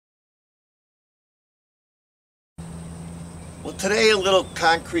Well, today a little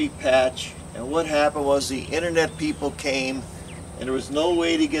concrete patch, and what happened was the internet people came and there was no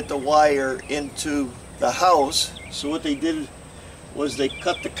way to get the wire into the house. So what they did was they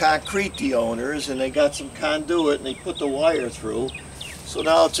cut the concrete, the owners, and they got some conduit and they put the wire through. So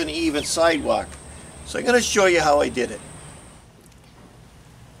now it's an even sidewalk. So I'm going to show you how I did it.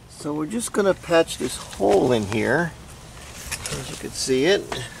 So we're just going to patch this hole in here, as you can see it.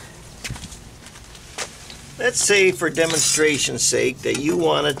 Let's say for demonstration's sake that you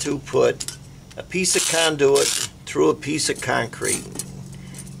wanted to put a piece of conduit through a piece of concrete,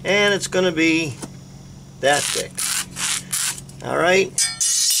 and it's going to be that thick. Alright,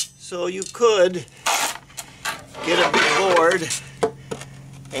 so you could get a big board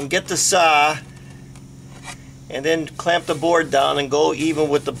and get the saw and then clamp the board down and go even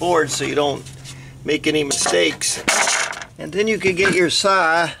with the board so you don't make any mistakes. And then you can get your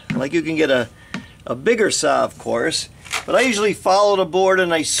saw, like you can get a bigger saw, of course, but I usually follow the board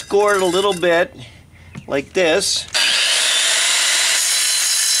and I score it a little bit like this.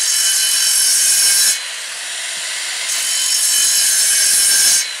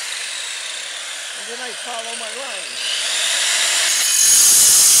 And then I follow my line.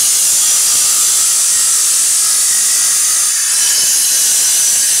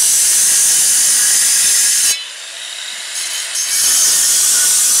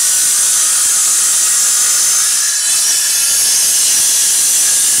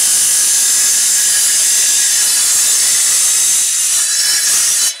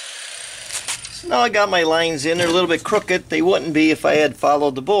 Now I got my lines in. They're a little bit crooked. They wouldn't be if I had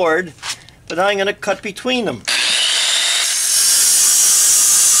followed the board, but now I'm going to cut between them.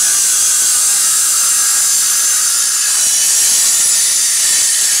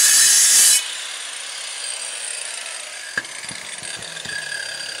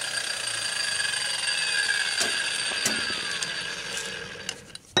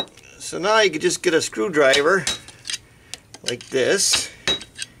 So now you can just get a screwdriver like this.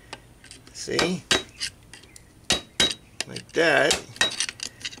 See? Like that.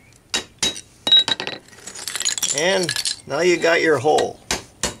 And now you got your hole.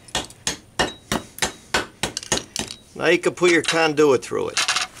 Now you can put your conduit through it.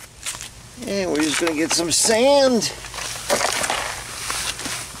 And we're just going to get some sand.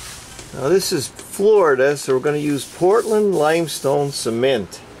 Now this is Florida, so we're going to use Portland limestone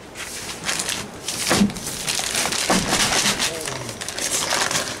cement.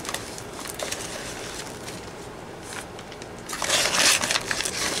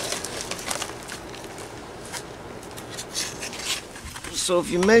 So if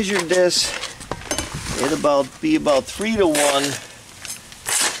you measured this, it'd be about 3 to 1,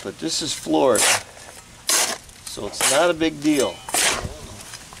 but this is Florida, so it's not a big deal.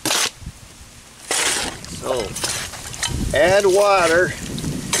 So add water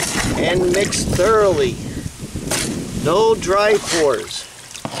and mix thoroughly. No dry pores.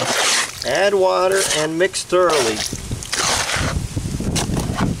 Add water and mix thoroughly.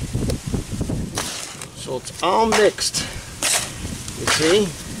 So it's all mixed. You see,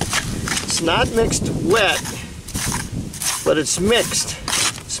 it's not mixed wet, but it's mixed.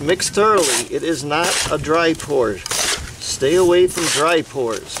 It's mixed thoroughly. It is not a dry pour. Stay away from dry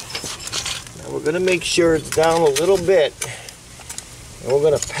pours. Now we're going to make sure it's down a little bit, and we're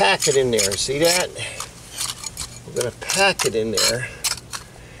going to pack it in there. See that? We're going to pack it in there,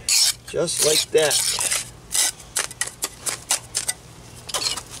 just like that.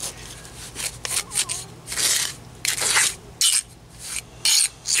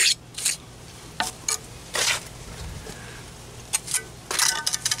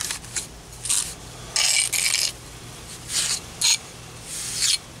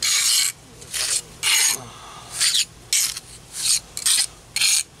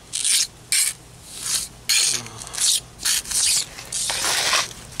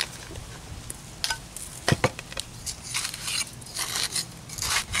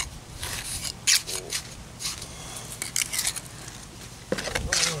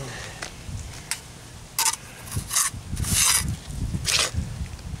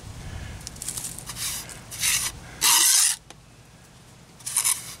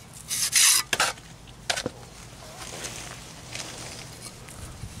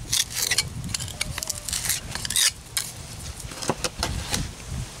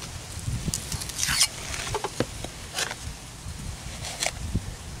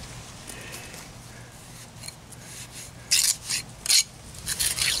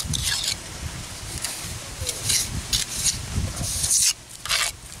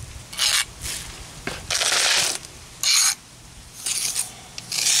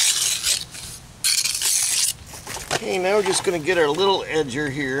 Okay, now we're just going to get our little edger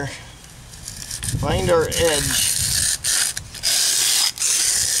here. Find our edge.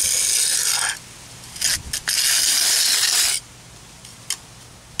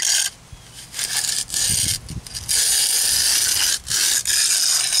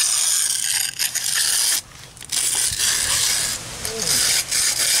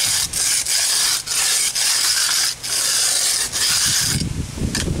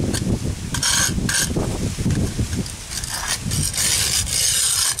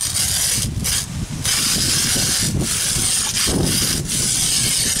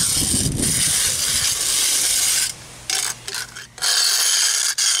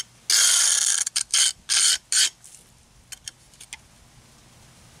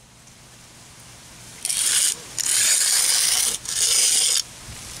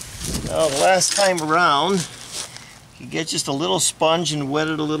 Now, the last time around, you get just a little sponge and wet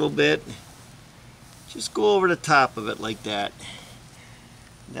it a little bit. Just go over the top of it like that.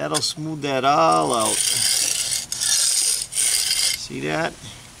 That'll smooth that all out. See that?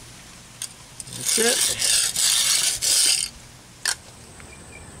 That's it.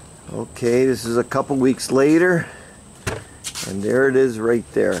 Okay, this is a couple weeks later, and there it is right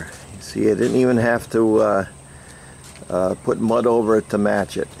there. You see, I didn't even have to put mud over it to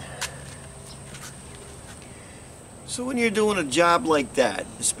match it. So when you're doing a job like that,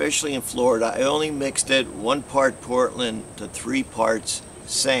 especially in Florida, I only mixed it 1 part Portland to 3 parts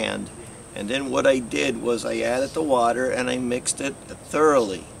sand. And then what I did was I added the water and I mixed it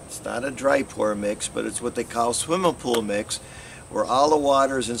thoroughly. It's not a dry pour mix, but it's what they call swimming pool mix, where all the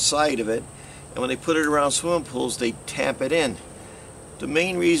water is inside of it. And when they put it around swimming pools, they tap it in. The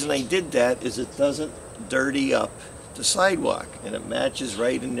main reason I did that is it doesn't dirty up the sidewalk, and it matches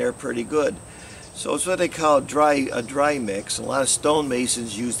right in there pretty good. So it's what they call a dry mix. A lot of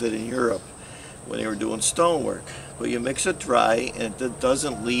stonemasons used it in Europe when they were doing stonework. But you mix it dry and it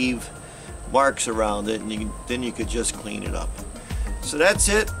doesn't leave marks around it, and then you could just clean it up. So that's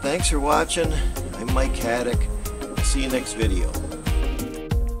it. Thanks for watching. I'm Mike Haduck. See you next video.